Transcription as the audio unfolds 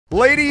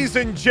Ladies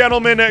and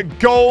gentlemen,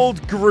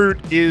 Gold Groot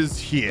is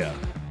here.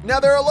 Now,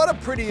 there are a lot of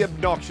pretty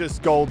obnoxious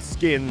gold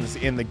skins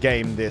in the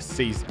game this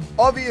season.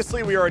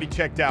 Obviously, we already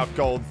checked out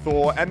Gold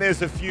Thor, and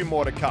there's a few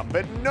more to come,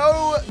 but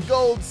no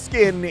gold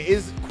skin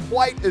is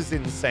quite as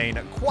insane,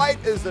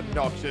 quite as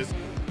obnoxious,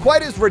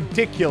 quite as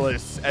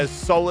ridiculous as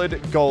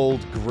solid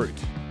gold Groot.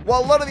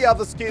 While a lot of the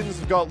other skins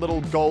have got little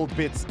gold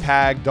bits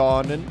tagged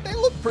on, and they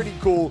look pretty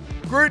cool,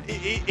 Groot,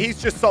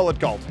 he's just solid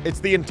gold.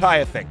 It's the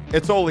entire thing.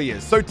 It's all he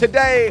is. So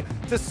today,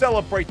 to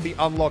celebrate the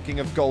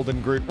unlocking of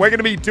Golden Groot, we're going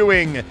to be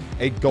doing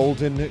a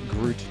Golden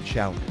Groot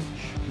challenge.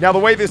 Now, the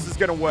way this is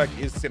going to work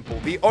is simple.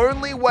 The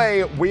only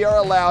way we are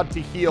allowed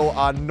to heal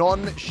our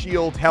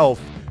non-shield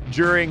health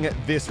during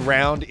this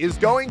round is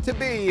going to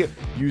be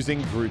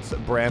using Groot's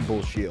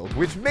Bramble Shield,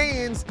 which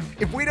means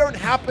if we don't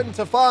happen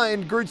to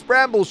find Groot's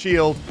Bramble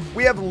Shield,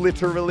 we have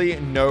literally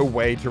no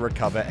way to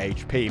recover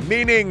HP.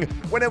 Meaning,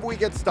 whenever we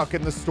get stuck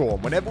in the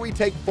storm, whenever we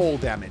take fall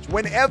damage,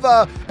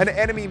 whenever an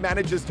enemy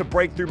manages to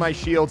break through my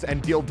shields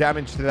and deal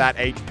damage to that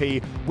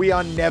HP, we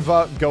are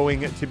never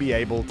going to be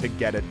able to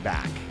get it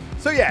back.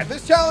 So yeah,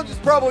 this challenge is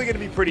probably going to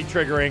be pretty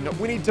triggering.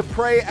 We need to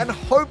pray and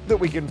hope that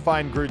we can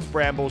find Groot's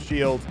Bramble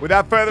Shield.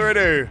 Without further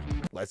ado,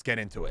 let's get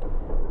into it.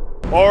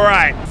 All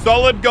right,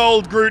 solid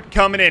gold Groot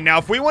coming in. Now,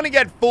 if we want to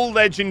get full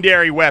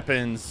legendary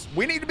weapons,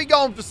 we need to be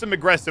going for some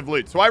aggressive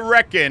loot. So I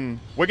reckon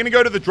we're going to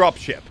go to the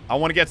dropship. I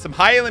want to get some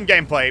high elim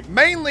gameplay,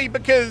 mainly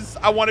because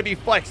I want to be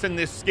flexing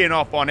this skin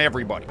off on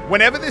everybody.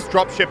 Whenever this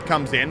dropship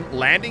comes in,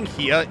 landing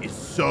here is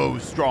so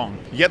strong.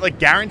 You get like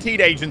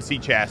guaranteed agency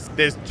chests.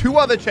 There's 2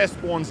 other chest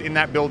spawns in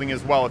that building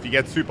as well if you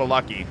get super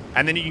lucky.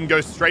 And then you can go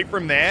straight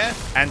from there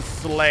and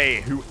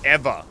slay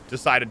whoever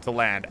decided to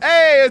land.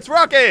 Hey, it's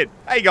Rocket.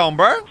 How you going,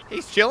 bro?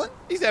 He's chilling.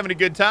 He's having a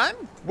good time.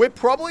 We're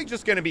probably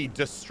just going to be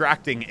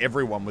distracting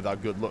everyone with our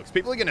good looks.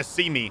 People are going to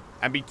see me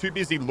and be too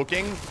busy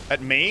looking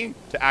at me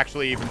to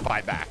actually even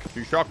fight back.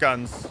 2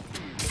 shotguns.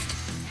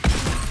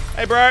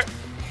 Hey, bro.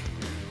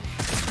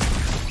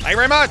 Thank you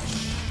very much.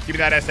 Give me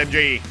that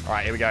SMG. All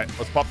right, here we go.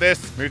 Let's pop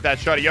this. Move that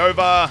shotty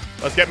over.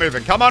 Let's get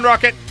moving. Come on,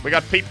 Rocket. We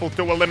got people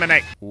to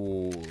eliminate.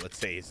 Ooh, let's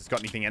see. Has this got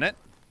anything in it?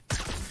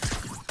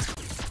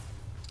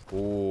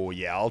 Oh,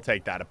 yeah, I'll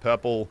take that. A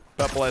purple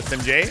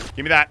SMG.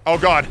 Give me that. Oh,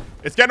 God.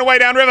 It's getting away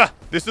downriver.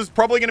 This is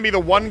probably going to be the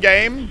one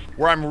game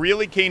where I'm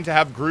really keen to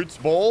have Groot's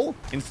ball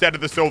instead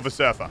of the Silver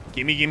Surfer.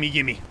 Gimme, gimme,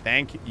 gimme.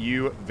 Thank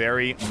you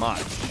very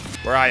much.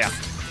 Where are ya?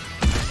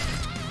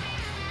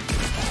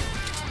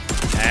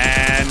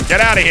 And get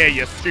out of here,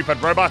 you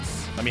stupid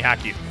robots. Let me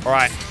hack you. All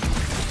right.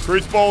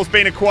 Groot's ball's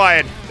been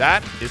acquired.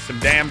 That is some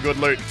damn good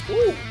loot.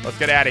 Ooh, let's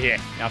get out of here.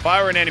 Now, if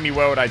I were an enemy,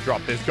 where would I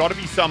drop? There's got to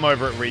be some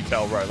over at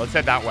Retail Row. Let's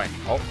head that way.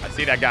 Oh, I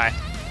see that guy.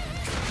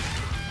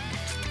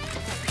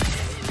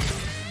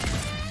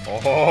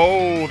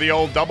 Oh, the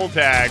old double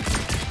tag.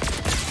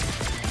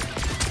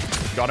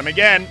 Got him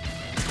again.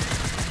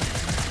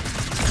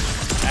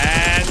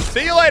 And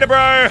see you later,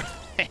 bro.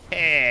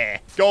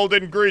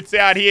 Golden Groot's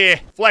out here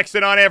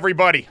flexing on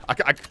everybody. I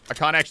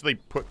can't actually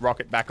put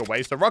Rocket back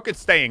away, so Rocket's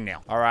staying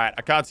now. All right,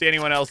 I can't see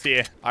anyone else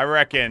here. I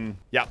reckon,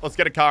 yeah, let's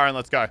get a car and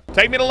let's go.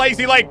 Take me to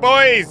Lazy Lake,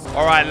 boys.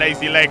 All right,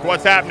 Lazy Lake,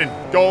 what's happening?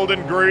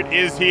 Golden Groot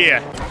is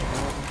here.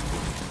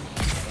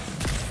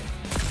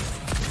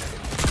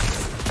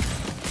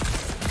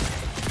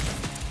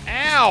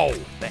 Ow!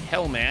 The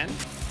hell, man?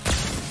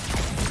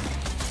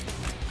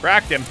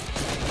 Cracked him.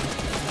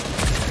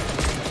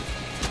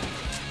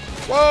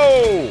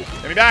 Whoa!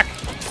 Get me back.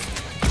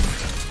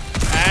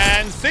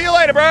 And see you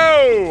later,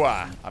 bro!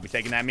 I'll be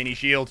taking that mini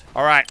shield.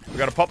 All right, we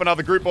got to pop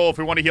another Groot ball if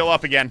we want to heal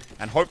up again.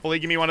 And hopefully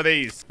give me one of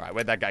these. All right,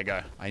 where'd that guy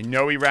go? I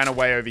know he ran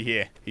away over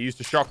here. He used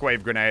a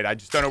shockwave grenade. I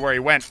just don't know where he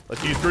went.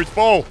 Let's use Groot's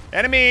ball.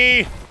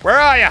 Enemy! Where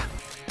are ya?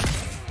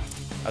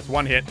 That's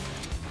one hit.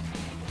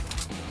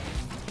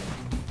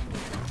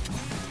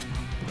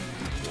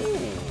 Ooh,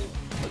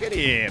 look at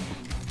him.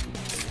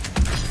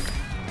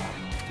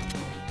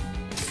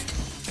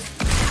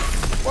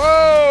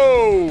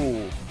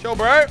 Whoa! Chill,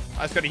 bro. I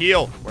just gotta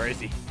heal. Where is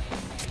he?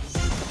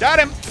 Got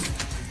him.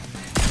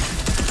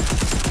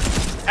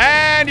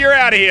 And you're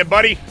out of here,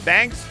 buddy.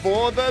 Thanks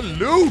for the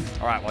loot.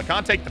 All right, well, I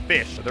can't take the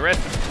fish. So the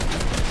rest...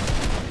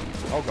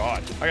 Oh,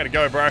 God. I gotta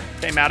go, bro.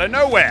 Came out of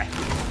nowhere.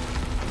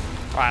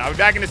 All right, I'll be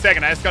back in a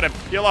second. I just gotta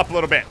heal up a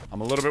little bit.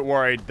 I'm a little bit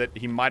worried that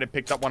he might have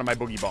picked up one of my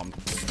boogie bombs.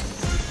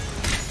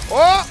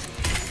 Oh!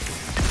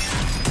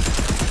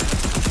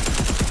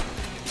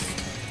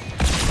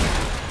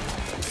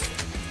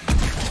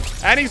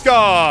 And he's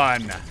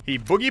gone. He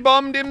boogie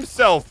bombed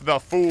himself, the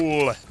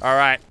fool. All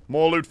right,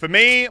 more loot for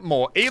me,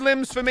 more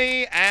elims for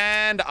me,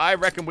 and I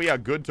reckon we are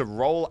good to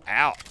roll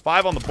out.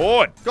 5 on the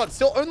board. God,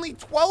 still only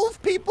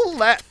 12 people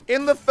left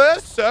in the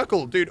first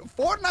circle. Dude,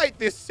 Fortnite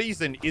this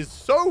season is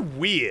so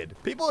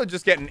weird. People are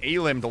just getting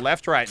elimed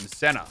left, right, and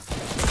center.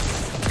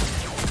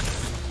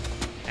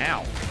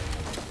 Ow.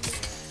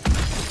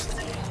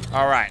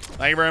 All right.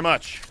 Thank you very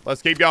much.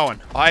 Let's keep going.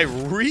 I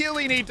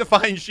really need to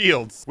find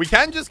shields. We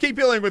can just keep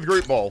healing with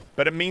Groot Ball,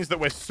 but it means that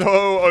we're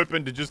so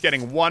open to just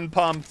getting one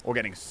pumped or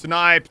getting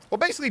sniped or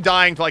basically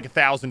dying to like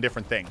 1,000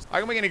 different things. I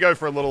think we're going to go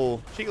for a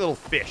cheeky little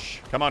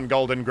fish. Come on,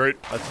 Golden Groot.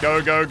 Let's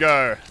go, go,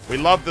 go. We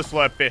love the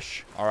slurp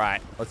fish. All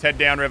right, let's head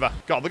downriver.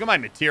 God, look at my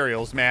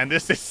materials, man.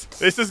 This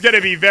is going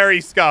to be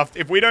very scuffed.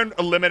 If we don't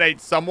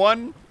eliminate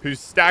someone who's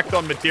stacked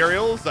on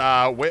materials,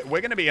 we're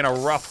going to be in a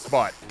rough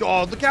spot.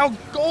 God, look how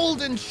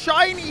golden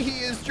shiny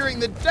he is during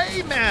the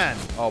day, man.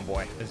 Oh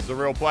boy, this is a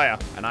real player.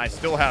 And I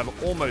still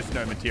have almost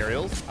no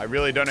materials. I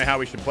really don't know how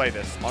we should play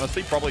this.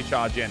 Honestly, probably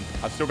charge in.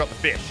 I've still got the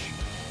fish.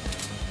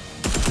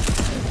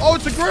 Oh,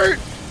 it's a Groot.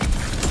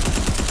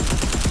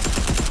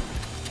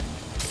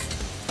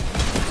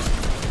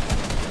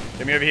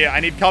 Get me over here. I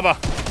need cover.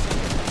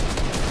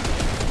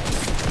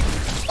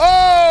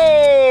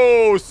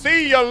 Oh,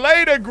 see you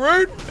later,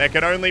 Groot. There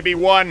can only be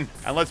one.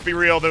 And let's be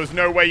real, there was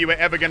no way you were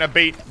ever going to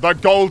beat the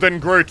Golden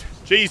Groot.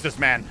 Jesus,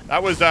 man.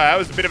 That was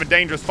a bit of a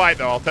dangerous fight,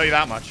 though. I'll tell you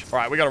that much. All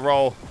right, we got to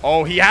roll.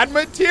 Oh, he had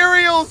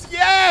materials.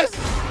 Yes.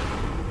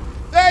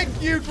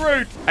 Thank you,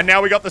 Groot. And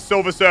now we got the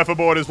Silver Surfer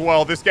board as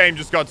well. This game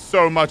just got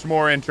so much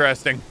more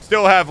interesting.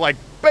 Still have, like,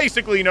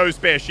 basically no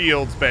spare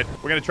shields, but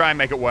we're going to try and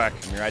make it work.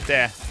 You're right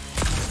there.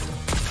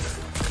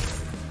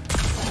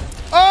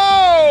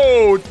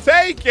 Oh,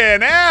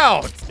 taken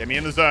out. Get me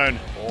in the zone.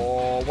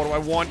 Oh, what do I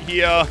want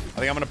here? I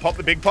think I'm going to pop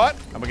the big pot,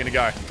 and we're going to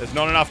go. There's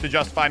not enough to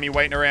justify me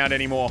waiting around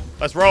anymore.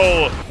 Let's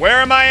roll. Where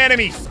are my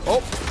enemies?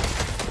 Oh.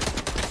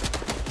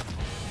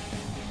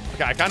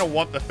 Okay, I kind of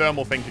want the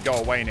thermal thing to go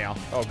away now.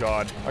 Oh,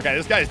 God. Okay,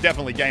 this guy is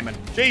definitely gaming.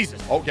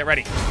 Jesus. Oh, get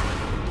ready.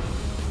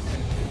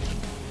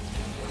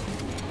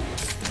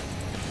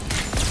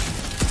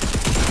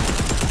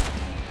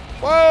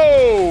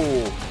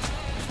 Whoa.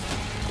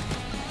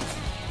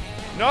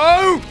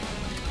 No!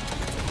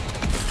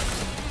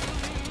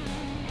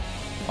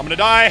 I'm gonna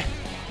die.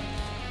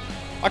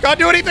 I can't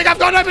do anything. I've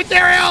got no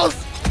materials.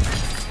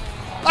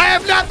 I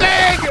have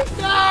nothing.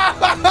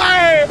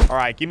 No! All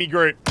right, give me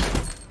Groot.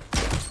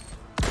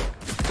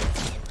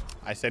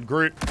 I said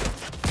Groot.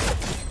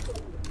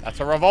 That's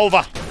a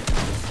revolver.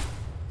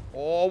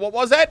 Oh, what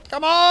was it?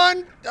 Come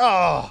on.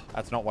 Oh,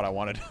 that's not what I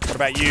wanted. What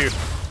about you?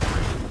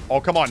 Oh,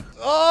 come on.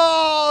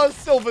 Oh,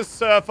 Silver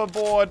Surfer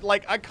board.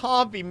 Like, I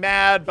can't be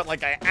mad, but,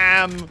 like, I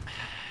am.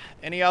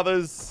 Any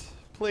others?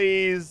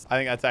 Please. I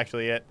think that's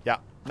actually it. Yeah,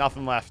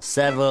 nothing left.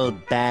 Several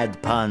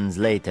bad puns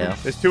later.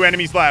 There's 2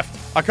 enemies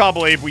left. I can't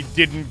believe we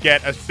didn't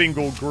get a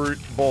single Groot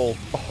ball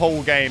the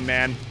whole game,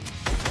 man.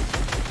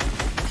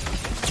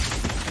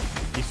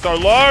 He's so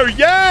low.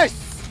 Yes!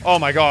 Oh,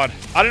 my God.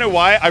 I don't know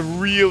why. I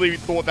really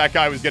thought that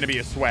guy was going to be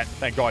a sweat.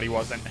 Thank God he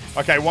wasn't.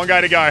 Okay, 1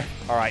 guy to go.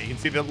 All right, you can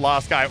see the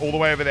last guy all the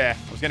way over there.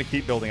 I was going to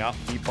keep building up.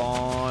 Keep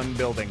on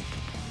building.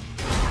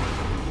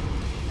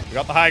 We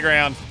got the high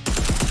ground.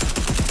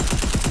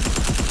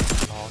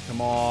 Oh, come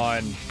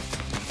on.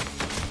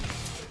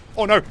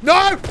 Oh, no.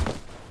 No!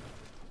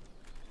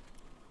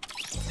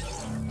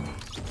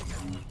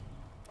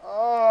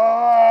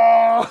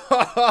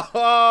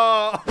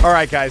 All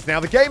right, guys.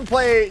 Now, the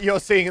gameplay you're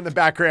seeing in the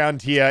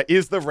background here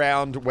is the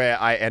round where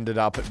I ended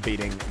up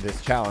beating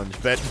this challenge.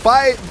 But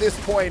by this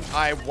point,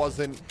 I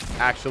wasn't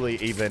actually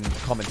even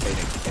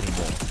commentating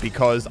anymore.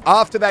 Because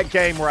after that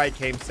game where I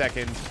came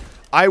second,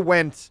 I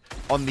went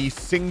on the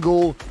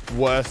single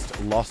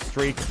worst loss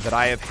streak that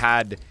I have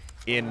had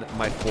in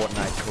my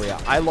Fortnite career.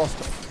 I lost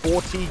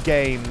 40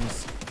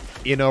 games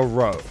in a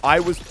row. I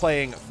was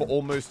playing for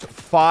almost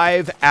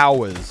 5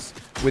 hours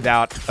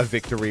without a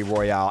victory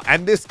royale.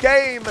 And this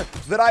game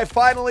that I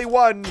finally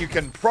won, you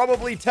can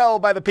probably tell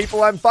by the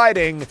people I'm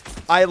fighting,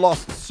 I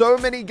lost so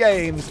many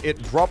games,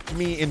 it dropped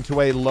me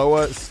into a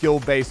lower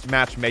skill-based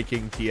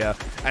matchmaking tier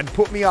and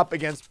put me up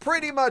against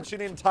pretty much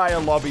an entire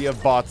lobby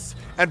of bots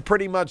and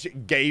pretty much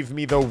gave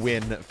me the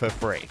win for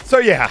free. So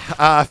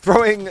yeah,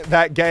 throwing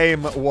that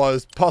game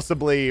was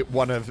possibly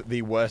one of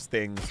the worst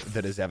things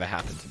that has ever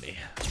happened to me.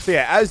 So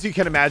yeah, as you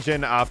can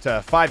imagine,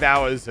 after 5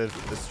 hours of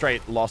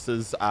straight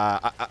losses,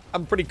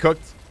 I'm pretty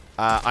cooked.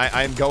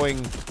 I'm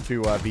going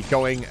to be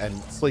going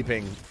and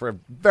sleeping for a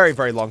very,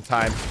 very long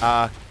time.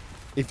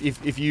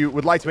 If you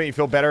would like to make me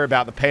feel better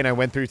about the pain I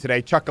went through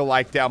today, chuck a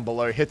like down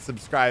below, hit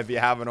subscribe if you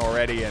haven't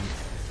already, and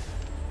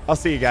I'll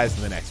see you guys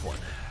in the next one.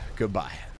 Goodbye.